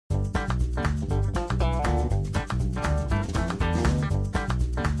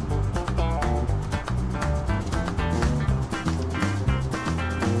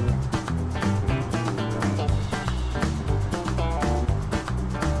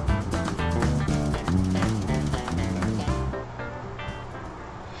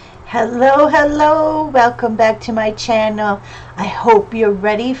Hello, welcome back to my channel. I hope you're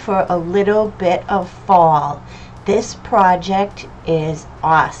ready for a little bit of fall. This project is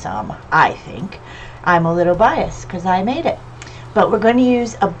awesome, I think. I'm a little biased because I made it. But we're going to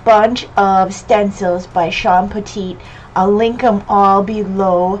use a bunch of stencils by Shawn. I'll link them all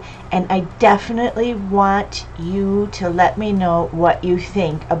below, and I definitely want you to let me know what you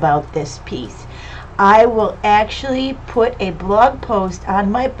think about this piece. I will actually put a blog post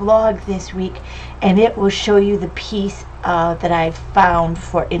on my blog this week, and it will show you the piece that I found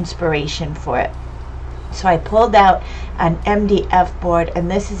for inspiration for it. So I pulled out an MDF board,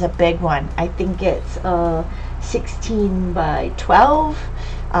 and this is a big one. I think it's 16 by 12.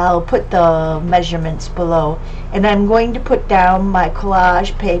 I'll put the measurements below, and I'm going to put down my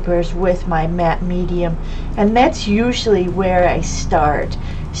collage papers with my matte medium, and that's usually where I start.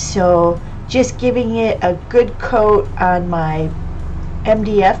 So just giving it a good coat on my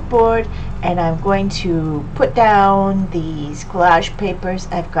MDF board, and I'm going to put down these collage papers.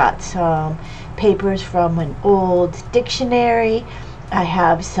 I've got some papers from an old dictionary. I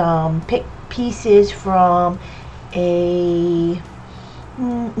have some pieces from a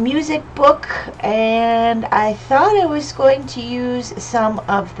music book, and I thought I was going to use some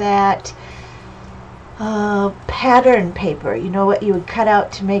of that pattern paper. You know what you would cut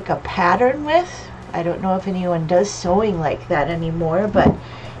out to make a pattern with? I don't know if anyone does sewing like that anymore, but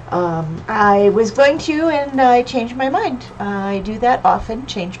I was going to, and I changed my mind. I do that often,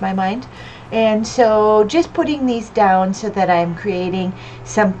 change my mind. And so just putting these down so that I'm creating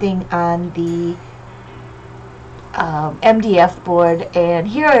something on the MDF board. And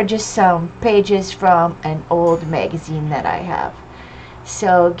here are just some pages from an old magazine that I have.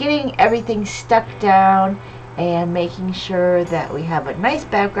 So getting everything stuck down and making sure that we have a nice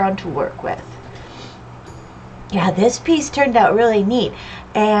background to work with. Yeah, this piece turned out really neat,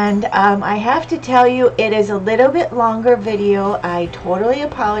 and I have to tell you, it is a little bit longer video. I totally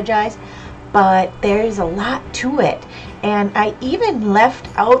apologize, but there's a lot to it, and I even left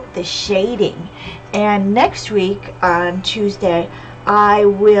out the shading. And next week on Tuesday I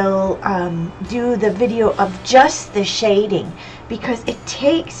will do the video of just the shading, because it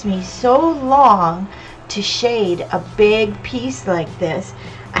takes me so long to shade a big piece like this.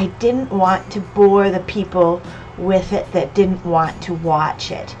 I didn't want to bore the people with it that didn't want to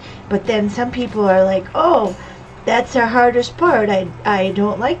watch it. But then some people are like, oh, that's the hardest part. I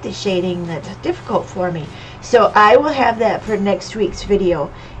don't like the shading. That's difficult for me. So I will have that for next week's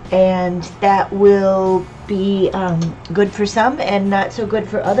video, and that will be good for some and not so good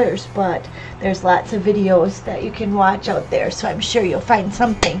for others, but there's lots of videos that you can watch out there, so I'm sure you'll find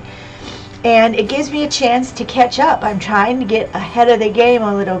something. And it gives me a chance to catch up. I'm trying to get ahead of the game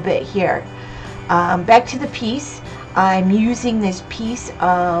a little bit here. Back to the piece. I'm using this piece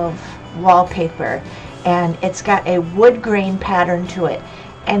of wallpaper, and it's got a wood grain pattern to it,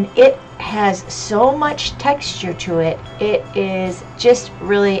 and it has so much texture to it. It is just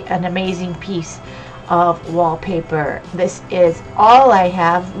really an amazing piece of wallpaper. This is all I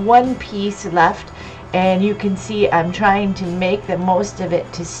have, one piece left, and you can see I'm trying to make the most of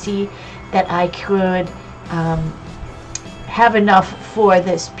it to see that I could have enough for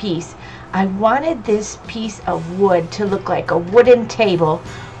this piece. I wanted this piece of wood to look like a wooden table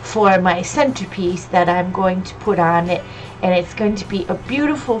for my centerpiece that I'm going to put on it, and it's going to be a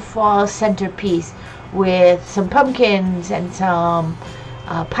beautiful fall centerpiece with some pumpkins and some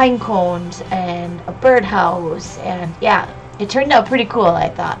pine cones and a birdhouse, and yeah, it turned out pretty cool, I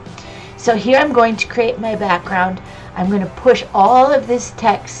thought. So here I'm going to create my background. I'm going to push all of this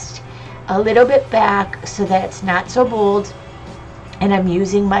text a little bit back so that it's not so bold, and I'm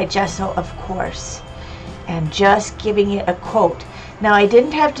using my gesso, of course, and just giving it a coat. Now I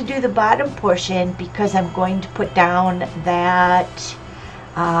didn't have to do the bottom portion because I'm going to put down that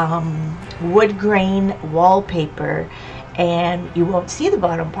wood grain wallpaper, and you won't see the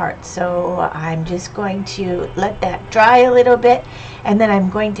bottom part. So I'm just going to let that dry a little bit, and then I'm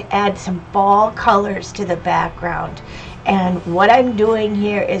going to add some fall colors to the background. And what I'm doing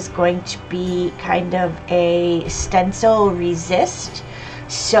here is going to be kind of a stencil resist.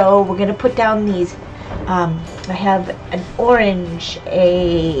 So we're going to put down these I have an orange,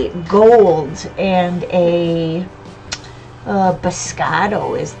 a gold, and a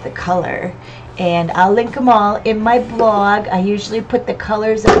Biscotto is the color, and I'll link them all in my blog. I usually put the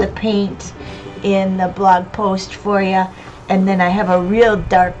colors of the paint in the blog post for you, and then I have a real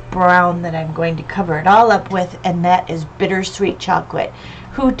dark brown that I'm going to cover it all up with, and that is bittersweet chocolate.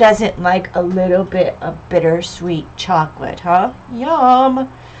 Who doesn't like a little bit of bittersweet chocolate, huh?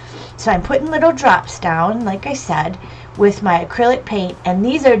 Yum! So I'm putting little drops down, like I said. with my acrylic paint, and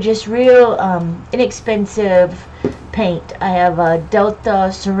these are just real inexpensive paint. I have a Delta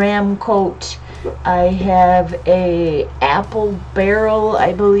Ceram Coat. I have a Apple Barrel,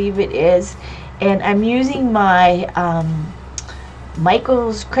 I believe it is, and I'm using my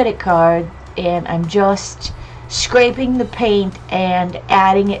Michael's credit card, and I'm just scraping the paint and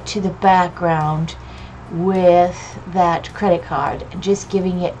adding it to the background with that credit card, just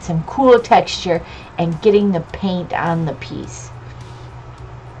giving it some cool texture and getting the paint on the piece.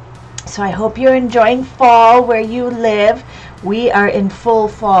 So I hope you're enjoying fall where you live. We are in full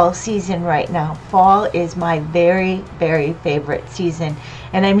fall season right now. Fall is my very, very favorite season,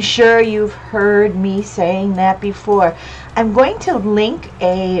 and I'm sure you've heard me saying that before. I'm going to link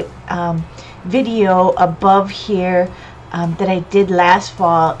a video above here that I did last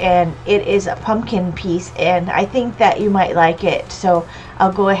fall, and it is a pumpkin piece, and I think that you might like it, so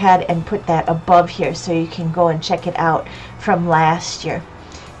I'll go ahead and put that above here so you can go and check it out from last year.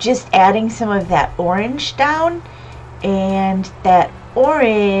 Just adding some of that orange down, and that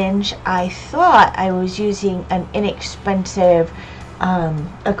orange, I thought I was using an inexpensive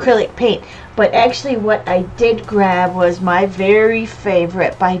acrylic paint, but actually what I did grab was my very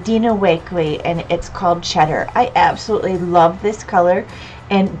favorite by Dina Wakley, and it's called Cheddar. I absolutely love this color,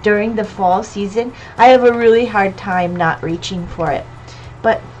 and during the fall season I have a really hard time not reaching for it,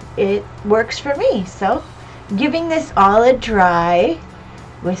 but it works for me. So giving this all a dry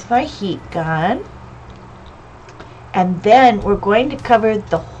with my heat gun, and then we're going to cover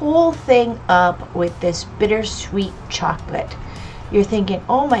the whole thing up with this bittersweet chocolate. You're thinking,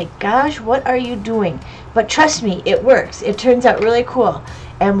 oh my gosh, what are you doing? But trust me, it works. It turns out really cool.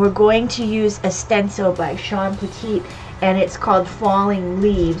 And we're going to use a stencil by Shawn, and it's called Falling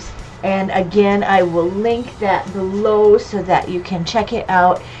Leaves. And again, I will link that below so that you can check it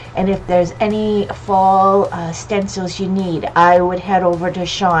out. And if there's any fall stencils you need, I would head over to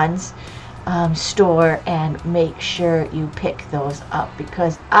Shawn's store and make sure you pick those up,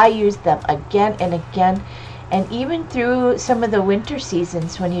 because I use them again and again. And even through some of the winter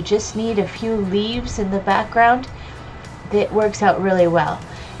seasons when you just need a few leaves in the background, it works out really well.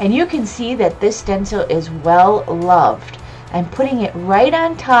 And you can see that this stencil is well loved. I'm putting it right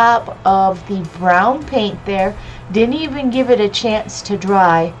on top of the brown paint there. Didn't even give it a chance to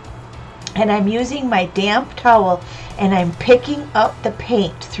dry. And I'm using my damp towel and I'm picking up the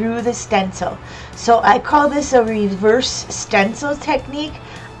paint through the stencil. So I call this a reverse stencil technique.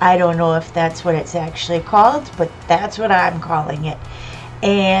 I don't know if that's what it's actually called, but that's what I'm calling it.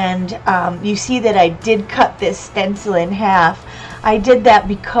 And you see that I did cut this stencil in half. I did that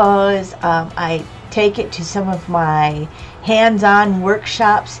because I take it to some of my hands-on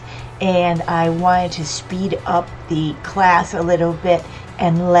workshops, and I wanted to speed up the class a little bit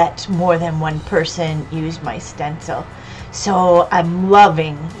and let more than one person use my stencil. So I'm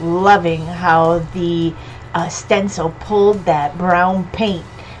loving how the stencil pulled that brown paint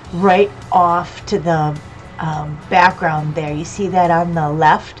right off to the background there. You see that on the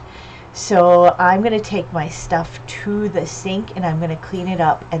left? So I'm going to take my stuff to the sink and I'm going to clean it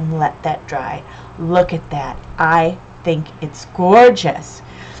up and let that dry. Look at that. I think it's gorgeous.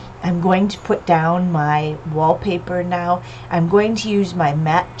 I'm going to put down my wallpaper now. I'm going to use my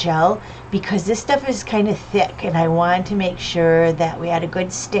matte gel because this stuff is kind of thick and I wanted to make sure that we had a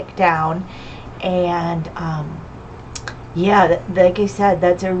good stick down. And yeah, like I said,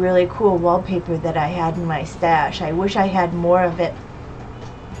 that's a really cool wallpaper that I had in my stash. I wish I had more of it.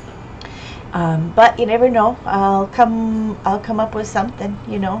 But you never know. I'll come up with something,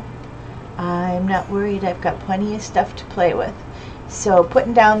 you know. I'm not worried. I've got plenty of stuff to play with. So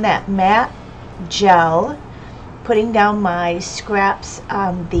putting down that matte gel, putting down my scraps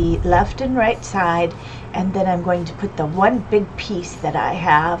on the left and right side, and then I'm going to put the one big piece that I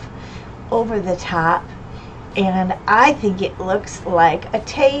have over the top. And I think it looks like a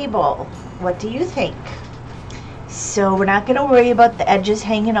table. What do you think? So we're not going to worry about the edges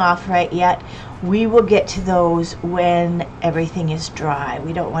hanging off right yet. We will get to those when everything is dry.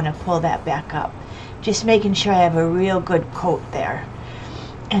 We don't want to pull that back up. Just making sure I have a real good coat there.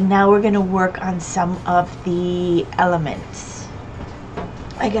 And now we're going to work on some of the elements.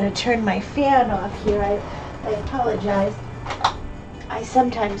 I got to turn my fan off here. I apologize. I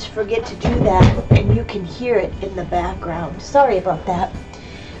sometimes forget to do that, and you can hear it in the background. Sorry about that.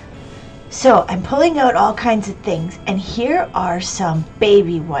 So I'm pulling out all kinds of things, and here are some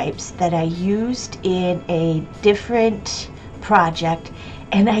baby wipes that I used in a different project,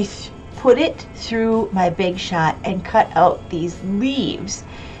 and I put it through my Big Shot and cut out these leaves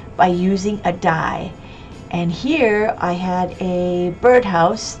by using a die. And here I had a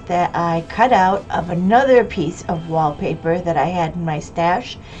birdhouse that I cut out of another piece of wallpaper that I had in my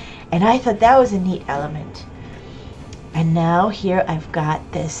stash, and I thought that was a neat element. And now here I've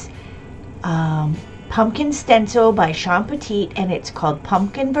got this pumpkin stencil by Shawn, and it's called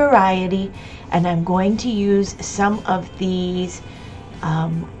Pumpkin Variety, and I'm going to use some of these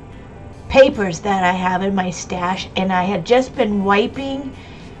papers that I have in my stash, and I had just been wiping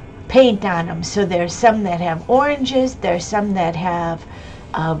paint on them. So there's some that have oranges, there's some that have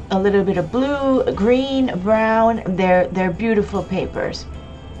a little bit of blue, green, brown. They're beautiful papers.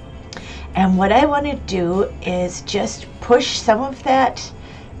 And what I want to do is just push some of that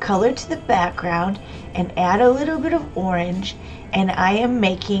color to the background and add a little bit of orange, and I am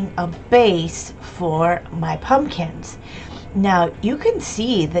making a base for my pumpkins. Now you can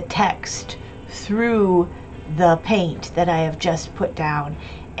see the text through the paint that I have just put down,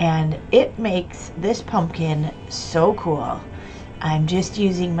 and it makes this pumpkin so cool. I'm just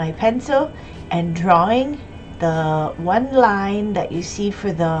using my pencil and drawing the one line that you see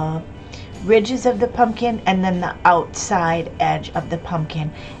for the ridges of the pumpkin and then the outside edge of the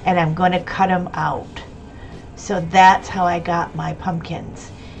pumpkin, and I'm going to cut them out. So that's how I got my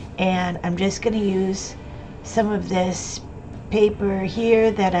pumpkins. And I'm just going to use some of this paper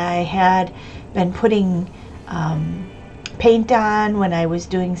here that I had been putting paint on when I was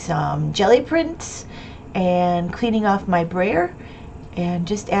doing some jelly prints and cleaning off my brayer, and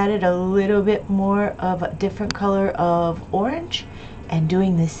just added a little bit more of a different color of orange and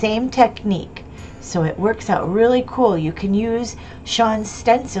doing the same technique. So it works out really cool. You can use Shawn's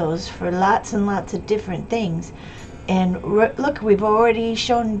stencils for lots and lots of different things. And look, we've already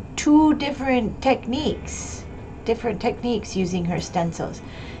shown two different techniques using her stencils.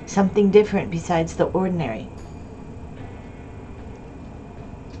 Something different besides the ordinary.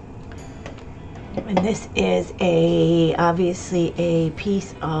 And this is obviously a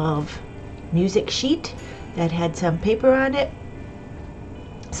piece of music sheet that had some paper on it,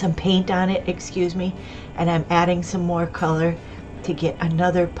 some paint on it, excuse me, and I'm adding some more color to get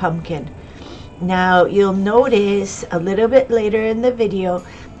another pumpkin. Now you'll notice a little bit later in the video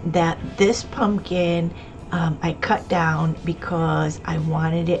that this pumpkin I cut down because I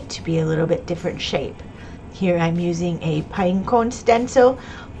wanted it to be a little bit different shape. Here I'm using a pine cone stencil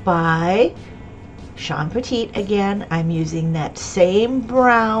by Shawn again. I'm using that same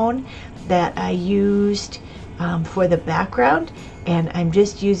brown that I used for the background, and I'm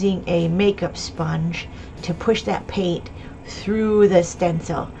just using a makeup sponge to push that paint through the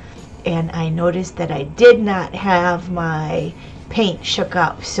stencil. And I noticed that I did not have my paint shook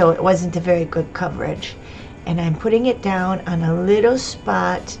up, so it wasn't a very good coverage. And I'm putting it down on a little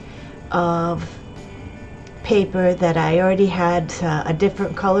spot of paper that I already had a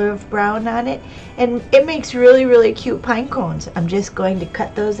different color of brown on it, and it makes really, really cute pine cones. I'm just going to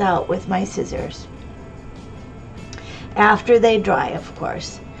cut those out with my scissors after they dry, of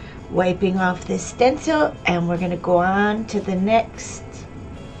course. Wiping off this stencil, and we're going to go on to the next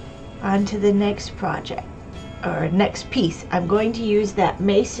project, or next piece. I'm going to use that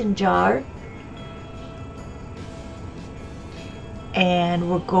mason jar, and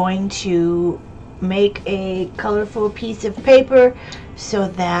we're going to make a colorful piece of paper so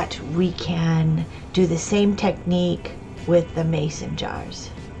that we can do the same technique with the mason jars.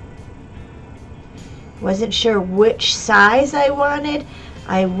 Wasn't sure which size I wanted.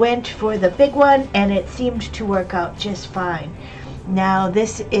 I went for the big one, and it seemed to work out just fine. Now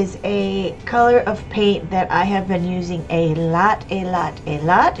this is a color of paint that I have been using a lot.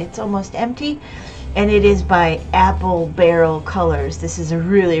 It's almost empty, and it is by Apple Barrel Colors. This is a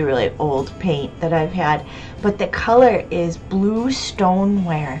really, really old paint that I've had, but the color is blue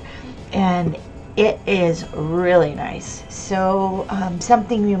stoneware, and it is really nice. So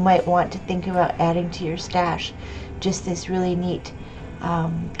something you might want to think about adding to your stash. Just this really neat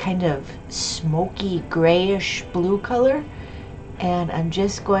kind of smoky grayish blue color. And I'm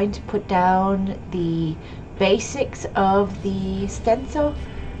just going to put down the basics of the stencil,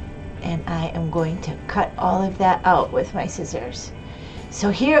 and I am going to cut all of that out with my scissors.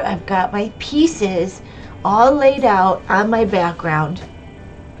 So here I've got my pieces all laid out on my background,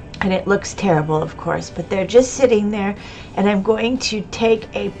 and it looks terrible, of course, but they're just sitting there, and I'm going to take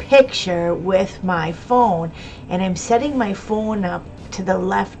a picture with my phone, and I'm setting my phone up to the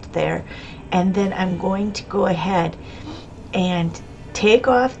left there, and then I'm going to go ahead and take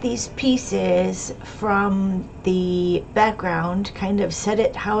off these pieces from the background, kind of set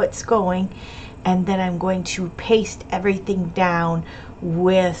it how it's going, and then I'm going to paste everything down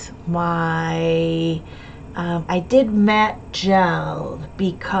with my I did matte gel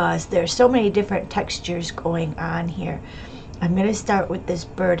because there's so many different textures going on here. I'm going to start with this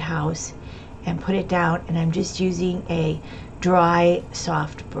birdhouse and put it down, and I'm just using a dry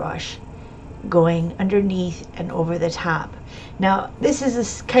soft brush going underneath and over the top. Now this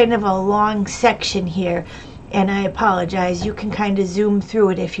is a kind of a long section here, and I apologize, you can kind of zoom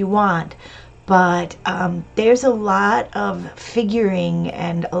through it if you want, but there's a lot of figuring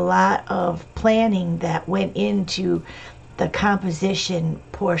and a lot of planning that went into the composition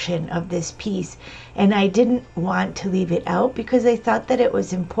portion of this piece, and I didn't want to leave it out because I thought that it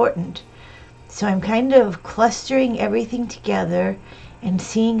was important. So I'm kind of clustering everything together and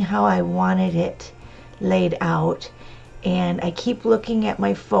seeing how I wanted it laid out, and I keep looking at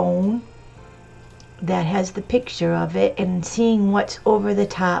my phone that has the picture of it and seeing what's over the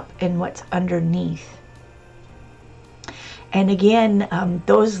top and what's underneath. And again,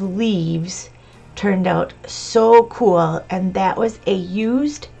 those leaves turned out so cool, and that was a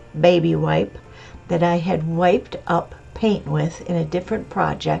used baby wipe that I had wiped up paint with in a different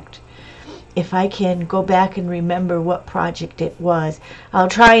project. If I can go back and remember what project it was, I'll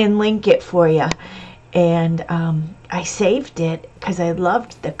try and link it for you. And I saved it because I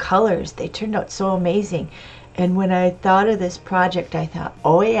loved the colors. They turned out so amazing. And when I thought of this project, I thought,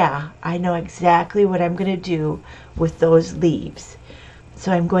 oh yeah, I know exactly what I'm going to do with those leaves.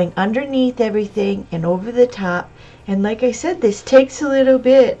 So I'm going underneath everything and over the top. And like I said, this takes a little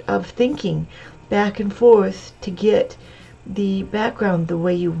bit of thinking back and forth to get the background the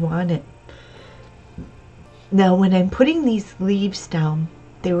way you want it. Now when I'm putting these leaves down,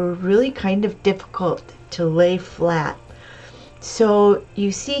 they were really kind of difficult to lay flat. So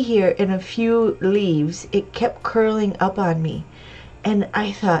you see here in a few leaves, it kept curling up on me. And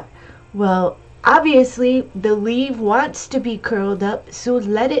I thought, well, obviously the leaf wants to be curled up, so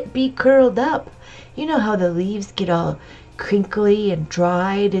let it be curled up. You know how the leaves get all crinkly and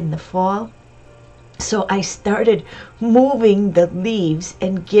dried in the fall? So I started moving the leaves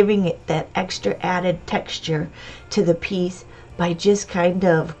and giving it that extra added texture to the piece by just kind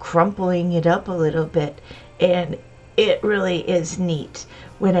of crumpling it up a little bit, and it really is neat.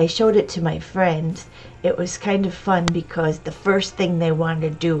 When I showed it to my friends, it was kind of fun because the first thing they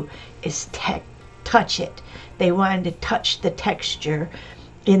wanted to do is touch it. They wanted to touch the texture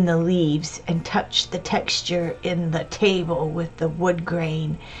in the leaves and touch the texture in the table with the wood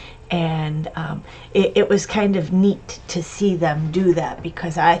grain, and it was kind of neat to see them do that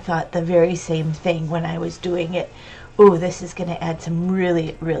because I thought the very same thing when I was doing it. Oh, this is going to add some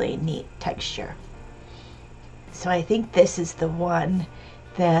really, really neat texture. So I think this is the one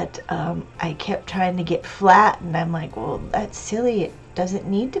that I kept trying to get flat, and I'm like, well, that's silly. It doesn't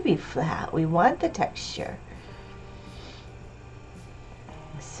need to be flat. We want the texture.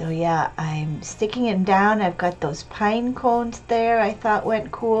 So yeah, I'm sticking it down. I've got those pine cones there I thought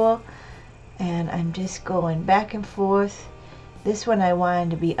went cool, and I'm just going back and forth. This one I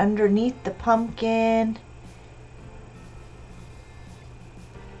wanted to be underneath the pumpkin.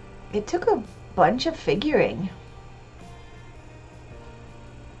 It took a bunch of figuring.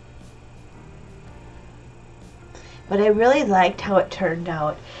 But I really liked how it turned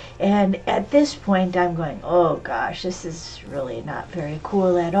out. And at this point I'm going, oh gosh, this is really not very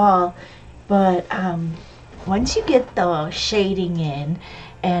cool at all. But once you get the shading in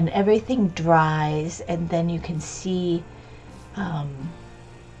and everything dries, and then you can see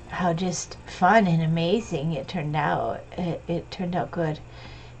how just fun and amazing it turned out. It turned out good.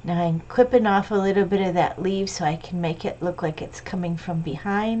 Now I'm clipping off a little bit of that leaf so I can make it look like it's coming from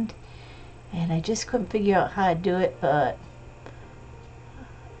behind. And I just couldn't figure out how to do it, but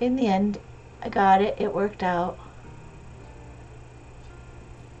in the end, I got it. It worked out.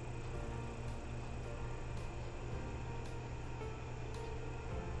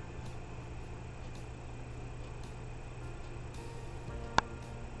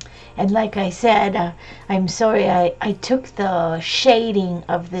 And like I said, I'm sorry I took the shading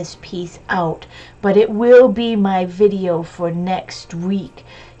of this piece out, but it will be my video for next week.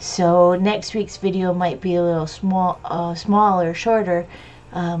 So next week's video might be a little smaller, shorter,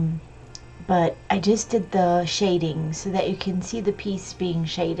 but I just did the shading so that you can see the piece being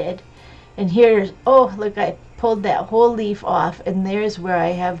shaded. And here's, oh look, I pulled that whole leaf off, and there's where I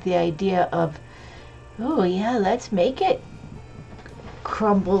have the idea of, oh yeah, let's make it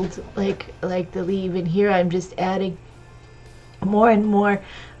crumbled like the leaf. And here I'm just adding more and more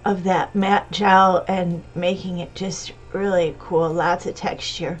of that matte gel and making it just really cool, lots of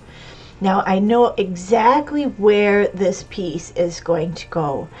texture. Now I know exactly where this piece is going to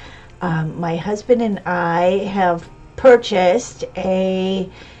go. My husband and I have purchased a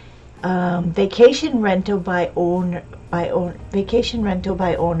vacation rental by owner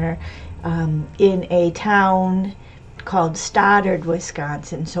in a town called Stoddard,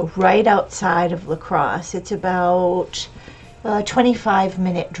 Wisconsin. So right outside of La Crosse. It's about a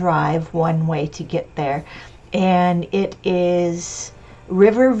 25-minute drive one way to get there, and it is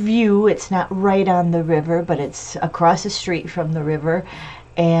river view. It's not right on the river, but it's across the street from the river,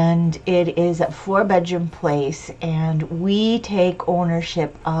 and it is a 4-bedroom place, and we take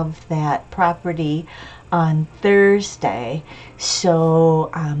ownership of that property on Thursday,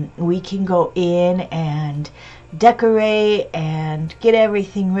 so we can go in and decorate and get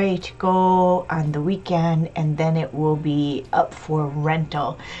everything ready to go on the weekend, and then it will be up for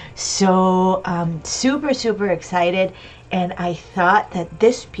rental. So super excited, and I thought that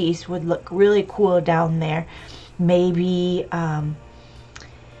this piece would look really cool down there. Maybe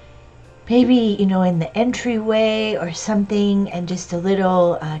you know, in the entryway or something, and just a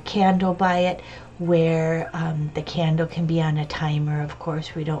little candle by it, where the candle can be on a timer. Of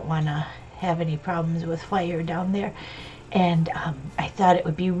course, we don't want to have any problems with fire down there. And I thought it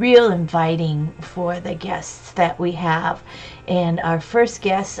would be real inviting for the guests that we have. And our first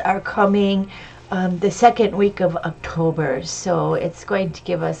guests are coming the second week of October, so it's going to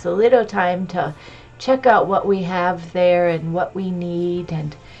give us a little time to check out what we have there and what we need,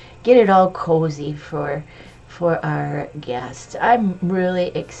 and get it all cozy for our guests. I'm really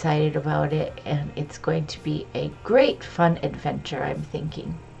excited about it, and it's going to be a great fun adventure, I'm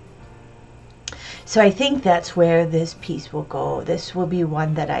thinking. So I think that's where this piece will go. This will be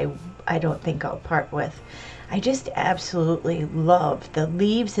one that I don't think I'll part with. I just absolutely love the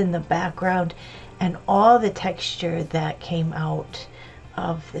leaves in the background and all the texture that came out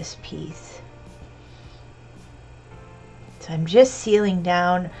of this piece. So I'm just sealing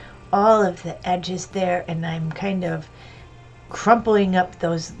down all of the edges there, and I'm kind of crumpling up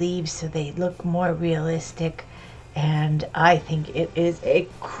those leaves so they look more realistic, and I think it is a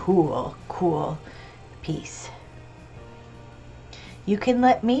cool piece. You can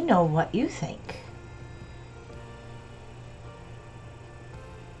let me know what you think.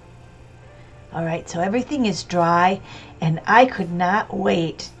 Alright, so everything is dry, and I could not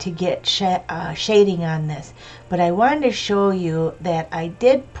wait to get shading on this. But I wanted to show you that I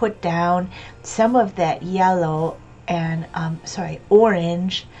did put down some of that yellow and,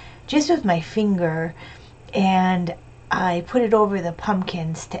 orange, just with my finger, and I put it over the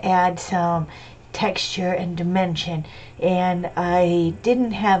pumpkins to add some texture and dimension. And I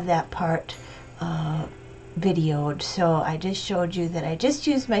didn't have that part videoed, so I just showed you that I just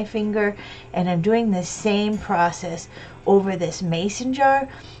used my finger, and I'm doing the same process over this mason jar,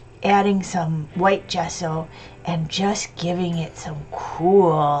 adding some white gesso and just giving it some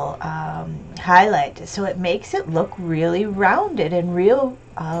cool highlight, so it makes it look really rounded and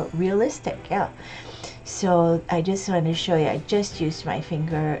realistic. Yeah, so I just wanted to show you I just used my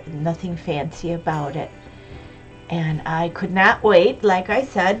finger, nothing fancy about it. And I could not wait, like I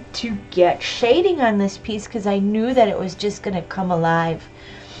said, to get shading on this piece, because I knew that it was just going to come alive.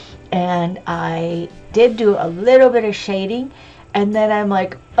 And I did do a little bit of shading, and then I'm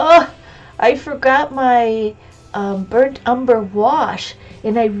like, oh, I forgot my burnt umber wash.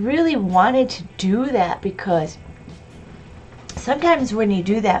 And I really wanted to do that, because sometimes when you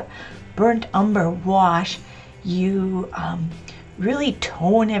do that burnt umber wash, you really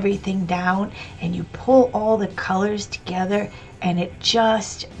tone everything down, and you pull all the colors together, and it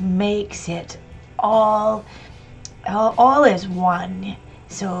just makes it all as one.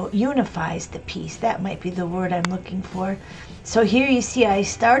 So unifies the piece. That might be the word I'm looking for. So here you see I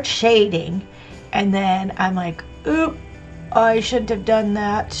start shading, and then I'm like, oop, I shouldn't have done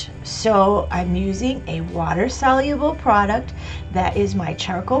that. So I'm using a water-soluble product. That is my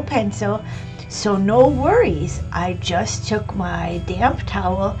charcoal pencil. So no worries, I just took my damp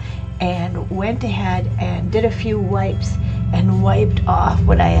towel and went ahead and did a few wipes and wiped off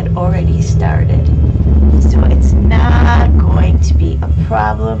what I had already started. So it's not going to be a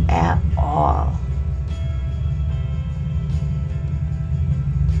problem at all.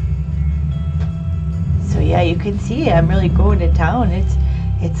 So yeah, you can see I'm really going to town.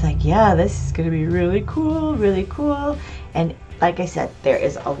 It's like, yeah, this is going to be really cool. And like I said, there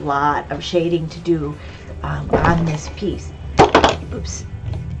is a lot of shading to do on this piece. Oops.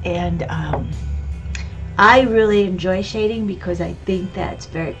 And I really enjoy shading, because I think that's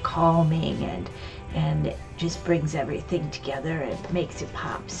very calming, and it just brings everything together and makes it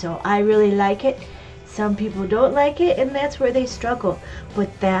pop. So I really like it. Some people don't like it, and that's where they struggle.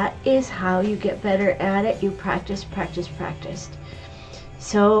 But that is how you get better at it. You practice.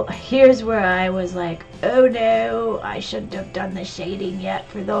 So here's where I was like, oh no, I shouldn't have done the shading yet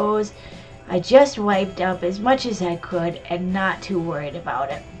for those. I just wiped up as much as I could and not too worried about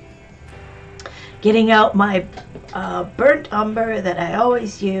it. Getting out my burnt umber that I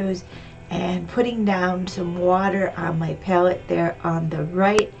always use and putting down some water on my palette there on the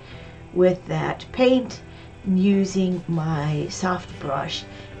right with that paint, using my soft brush,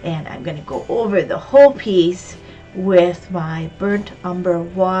 and I'm going to go over the whole piece with my burnt umber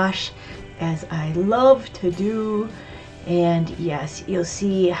wash, as I love to do. And yes, you'll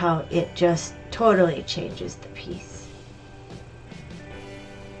see how it just totally changes the piece.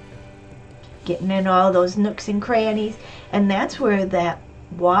 Getting in all those nooks and crannies, and that's where that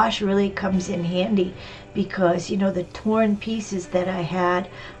wash really comes in handy, because you know the torn pieces that I had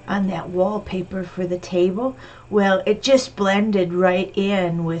on that wallpaper for the table, well, it just blended right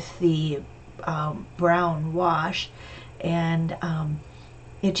in with the brown wash, and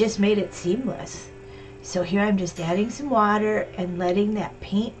it just made it seamless. So here I'm just adding some water and letting that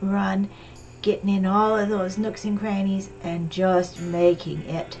paint run, getting in all of those nooks and crannies and just making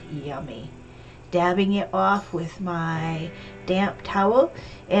it yummy. Dabbing it off with my damp towel,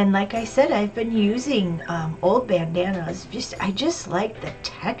 and like I said, I've been using old bandanas. I just like the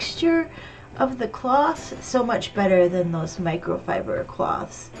texture of the cloths so much better than those microfiber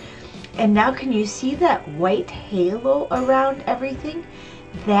cloths. And now can you see that white halo around everything?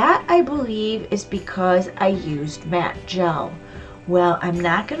 That, I believe, is because I used matte gel. Well, I'm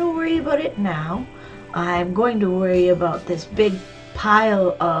not going to worry about it now. I'm going to worry about this big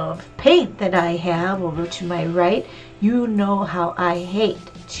pile of paint that I have over to my right. You know how I hate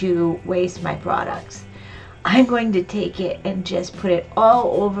to waste my products. I'm going to take it and just put it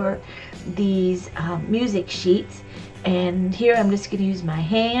all over these music sheets. And here I'm just going to use my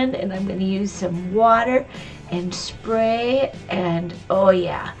hand, and I'm going to use some water and spray, and oh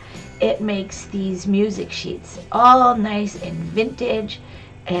yeah, it makes these music sheets all nice and vintage.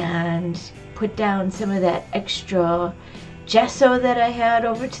 And put down some of that extra gesso that I had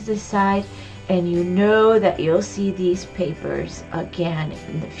over to the side, and you know that you'll see these papers again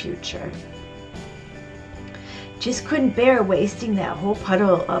in the future. Just couldn't bear wasting that whole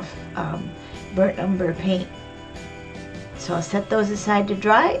puddle of burnt umber paint. So I'll set those aside to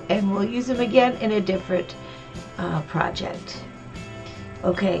dry, and we'll use them again in a different project.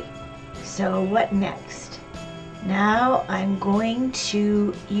 Okay, so what next? Now I'm going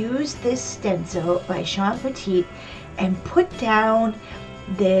to use this stencil by Shawn and put down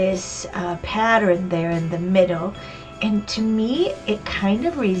this pattern there in the middle, and to me it kind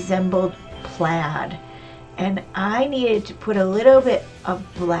of resembled plaid, and I needed to put a little bit of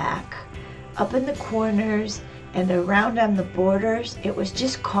black up in the corners and around on the borders. It was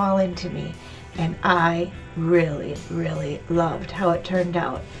just calling to me, and I really loved how it turned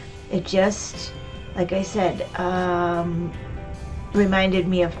out. It just, like I said, reminded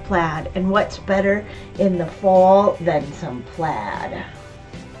me of plaid, and what's better in the fall than some plaid?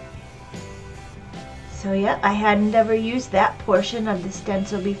 So yeah, I hadn't ever used that portion of the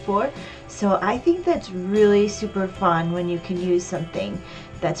stencil before, so I think that's really super fun when you can use something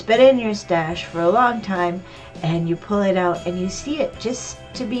that's been in your stash for a long time and you pull it out and you see it just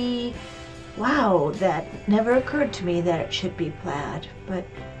to be, wow, that never occurred to me that it should be plaid. But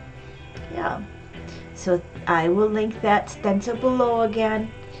yeah, so I will link that stencil below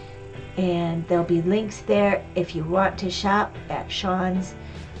again, and there'll be links there if you want to shop at Shawn's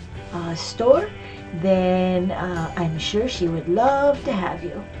store. Then I'm sure she would love to have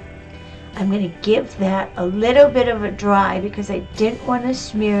you. I'm going to give that a little bit of a dry because I didn't want to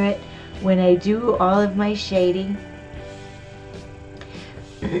smear it when I do all of my shading.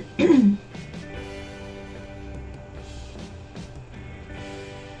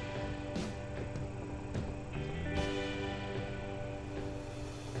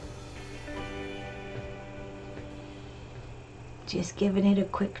 Just giving it a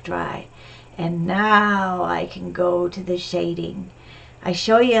quick dry. And now I can go to the shading. I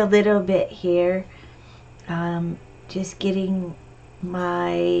show you a little bit here, just getting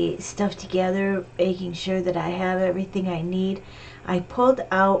my stuff together, making sure that I have everything I need. I pulled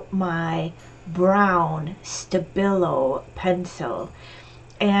out my brown Stabilo pencil,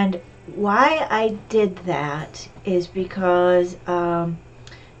 and why I did that is because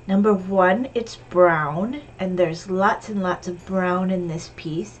number one, it's brown, and there's lots and lots of brown in this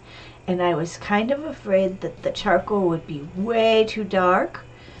piece. And I was kind of afraid that the charcoal would be way too dark.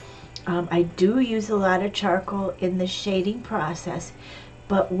 I do use a lot of charcoal in the shading process,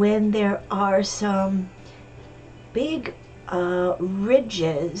 but when there are some big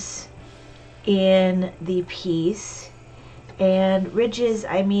ridges in the piece, And ridges,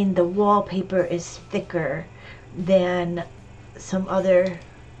 I mean the wallpaper is thicker than some other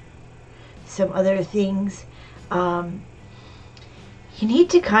things. You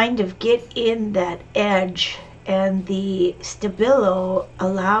need to kind of get in that edge, and the Stabilo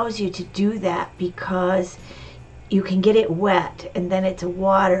allows you to do that because you can get it wet and then it's a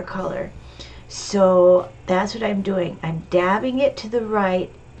watercolor. So that's what I'm doing. I'm dabbing it to the right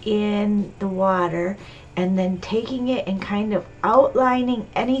in the water and then taking it and kind of outlining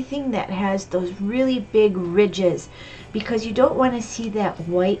anything that has those really big ridges, because you don't want to see that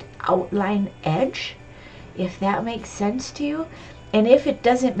white outline edge, if that makes sense to you. And if it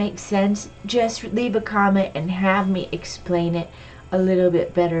doesn't make sense, just leave a comment and have me explain it a little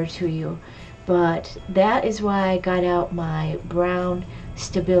bit better to you. But that is why I got out my brown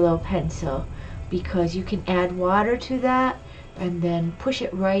Stabilo pencil, because you can add water to that and then push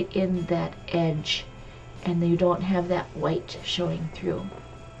it right in that edge, and you don't have that white showing through.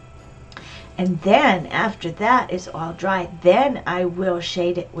 And then after that is all dry, then I will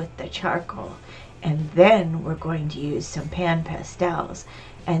shade it with the charcoal. And then we're going to use some PanPastels.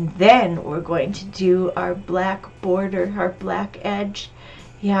 And then we're going to do our black border, our black edge.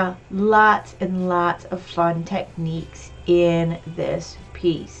 Yeah, lots and lots of fun techniques in this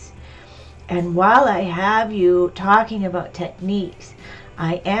piece. And while I have you talking about techniques,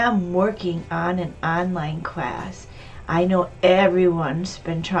 I am working on an online class. I know everyone's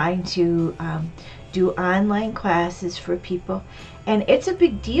been trying to do online classes for people, and it's a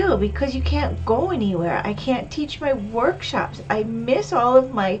big deal because you can't go anywhere. I can't teach my workshops. I miss all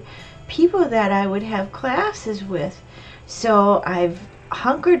of my people that I would have classes with. So I've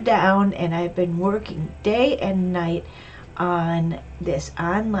hunkered down and I've been working day and night on this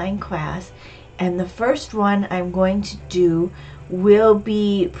online class, and the first one I'm going to do will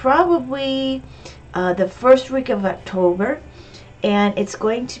be probably the first week of October, and it's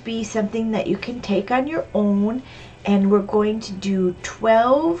going to be something that you can take on your own. And we're going to do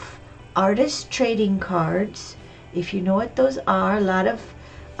 12 artist trading cards. If you know what those are, a lot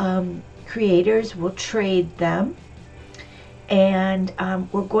of creators will trade them. And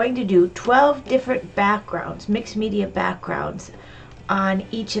we're going to do 12 different backgrounds, mixed media backgrounds on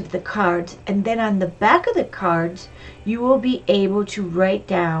each of the cards. And then on the back of the cards, you will be able to write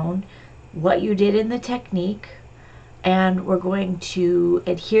down what you did in the technique. And we're going to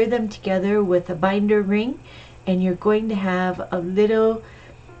adhere them together with a binder ring. And you're going to have a little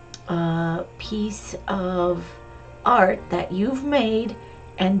piece of art that you've made,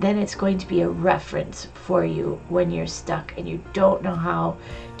 and then it's going to be a reference for you when you're stuck and you don't know how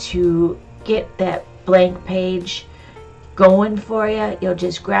to get that blank page going for you. You'll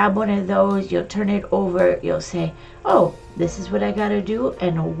just grab one of those, you'll turn it over, you'll say, oh, this is what I gotta do,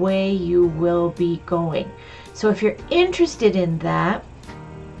 and away you will be going. So if you're interested in that,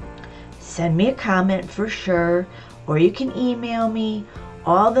 send me a comment for sure, or you can email me.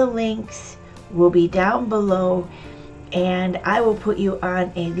 All the links will be down below, and I will put you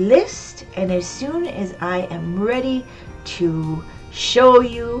on a list, and as soon as I am ready to show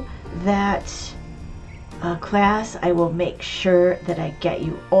you that class, I will make sure that I get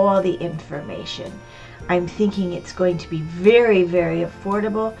you all the information. I'm thinking it's going to be very, very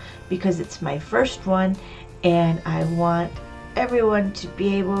affordable because it's my first one, and I want everyone to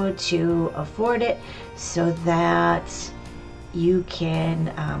be able to afford it, so that you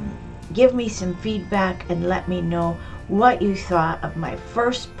can give me some feedback and let me know what you thought of my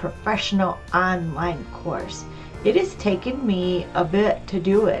first professional online course. It has taken me a bit to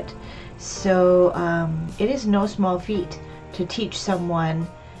do it, so it is no small feat to teach someone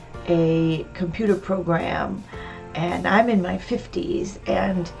a computer program, and I'm in my 50s,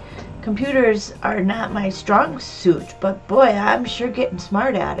 and computers are not my strong suit, but boy, I'm sure getting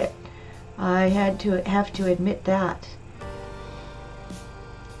smart at it. I have to admit that.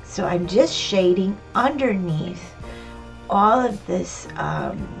 So I'm just shading underneath all of this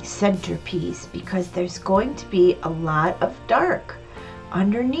centerpiece, because there's going to be a lot of dark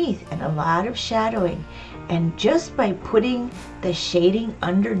underneath and a lot of shadowing. And just by putting the shading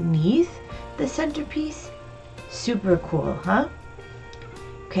underneath the centerpiece, super cool, huh?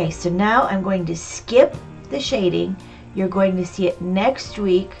 Okay, so now I'm going to skip the shading. You're going to see it next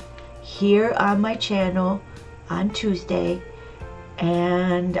week here on my channel on Tuesday.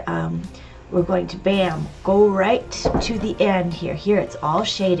 And we're going to, bam, go right to the end here. Here, it's all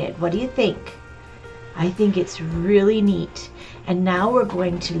shaded. What do you think? I think it's really neat. And now we're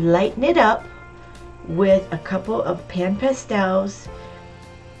going to lighten it up with a couple of PanPastels.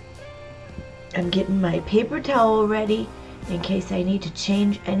 I'm getting my paper towel ready in case I need to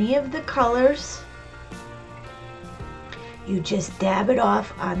change any of the colors. you just dab it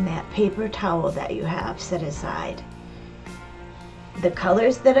off on that paper towel that you have set aside. The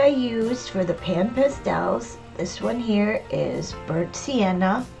colors that I used for the PanPastels, this one here is burnt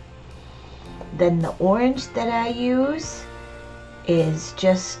sienna. Then the orange that I use is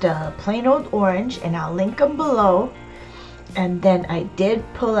just a plain old orange, and I'll link them below. And then I did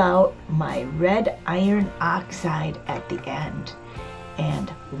pull out my red iron oxide at the end,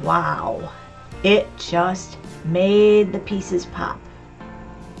 and wow, it just made the pieces pop.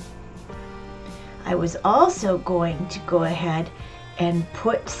 I was also going to go ahead and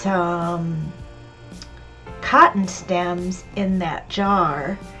put some cotton stems in that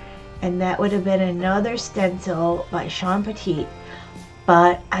jar, and that would have been another stencil by Shawn,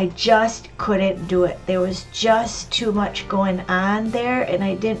 but I just couldn't do it. There was just too much going on there, and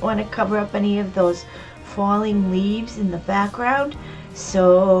I didn't want to cover up any of those falling leaves in the background.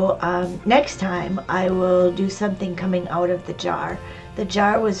 So next time I will do something coming out of the jar. The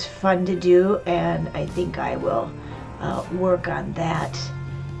jar was fun to do, and I think I will work on that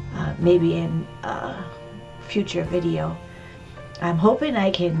maybe in a future video. I'm hoping I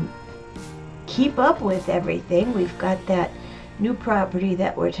can keep up with everything. We've got that new property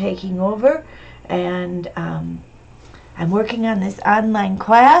that we're taking over, and I'm working on this online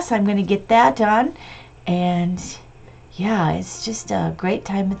class. I'm going to get that done, and yeah, it's just a great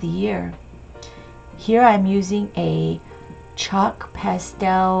time of the year. Here I'm using a chalk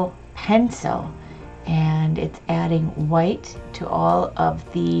pastel pencil, and it's adding white to all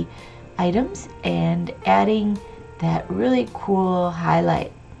of the items and adding that really cool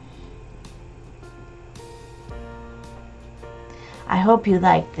highlight. I hope you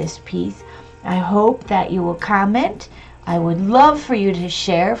like this piece. I hope that you will comment. I would love for you to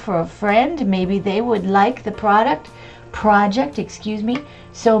share for a friend. Maybe they would like the project,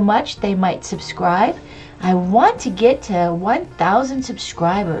 so much they might subscribe. I want to get to 1,000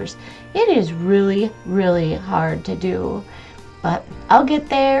 subscribers. It is really, really hard to do, but I'll get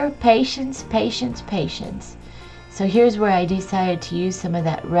there. Patience, patience, patience. So here's where I decided to use some of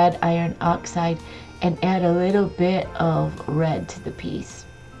that red iron oxide and add a little bit of red to the piece.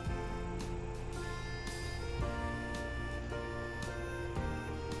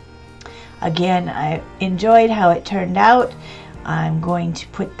 Again, I enjoyed how it turned out. I'm going to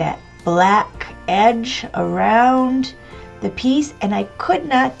put that black edge around the piece, and I could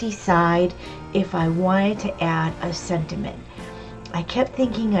not decide if I wanted to add a sentiment. I kept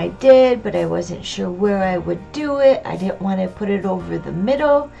thinking I did, but I wasn't sure where I would do it. I didn't want to put it over the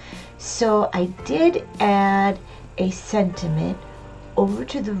middle. So I did add a sentiment over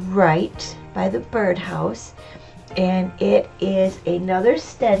to the right by the birdhouse, and it is another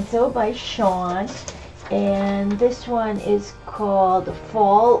stencil by Shawn, and this one is called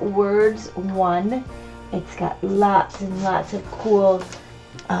Fall Words 1. It's got lots and lots of cool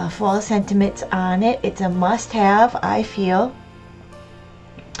fall sentiments on it. It's a must-have, I feel.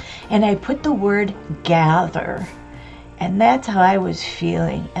 And I put the word gather. And that's how I was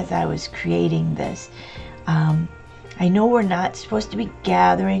feeling as I was creating this. I know we're not supposed to be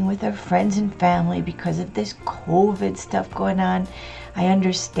gathering with our friends and family because of this COVID stuff going on. I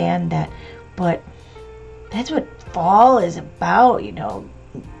understand that. But that's what fall is about, you know,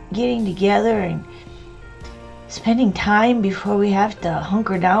 getting together and spending time before we have to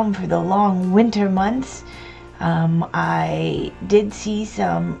hunker down for the long winter months. I did see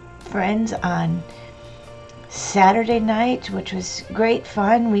some friends on Saturday night, which was great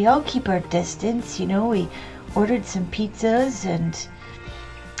fun. We all keep our distance, you know. We ordered some pizzas, and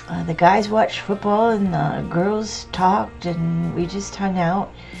the guys watched football and the girls talked, and we just hung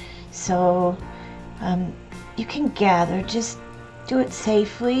out. So you can gather, just do it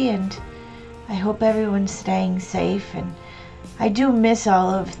safely, and I hope everyone's staying safe. And I do miss all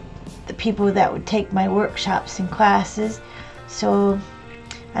of the people that would take my workshops and classes, so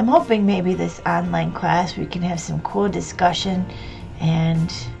I'm hoping maybe this online class we can have some cool discussion,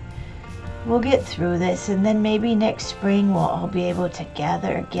 and we'll get through this, and then maybe next spring we'll all be able to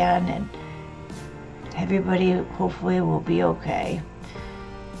gather again, and everybody hopefully will be okay.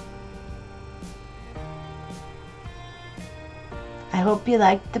 I hope you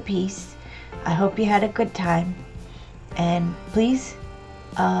liked the piece. I hope you had a good time, and please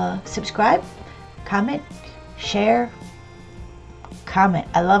subscribe, comment, share, comment.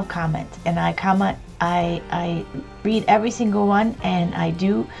 I love comments, and I read every single one, and I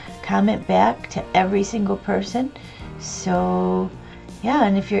do comment back to every single person. So yeah,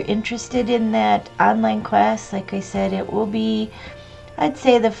 and if you're interested in that online class, like I said, it will be, I'd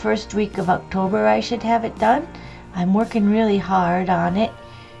say the first week of October I should have it done. I'm working really hard on it,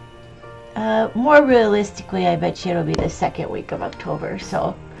 More realistically, I bet you it'll be the second week of October,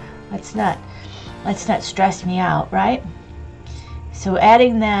 so let's not stress me out, right? So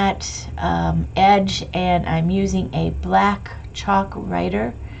adding that edge, and I'm using a black chalk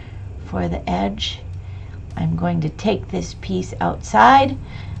writer for the edge. I'm going to take this piece outside.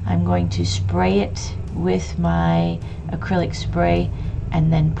 I'm going to spray it with my acrylic spray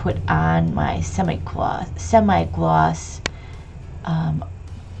and then put on my semi-gloss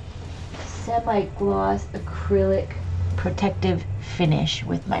acrylic protective finish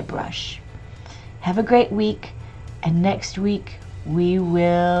with my brush. Have a great week, and next week we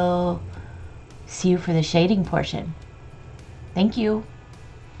will see you for the shading portion. Thank you.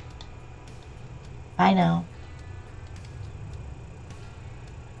 Bye now.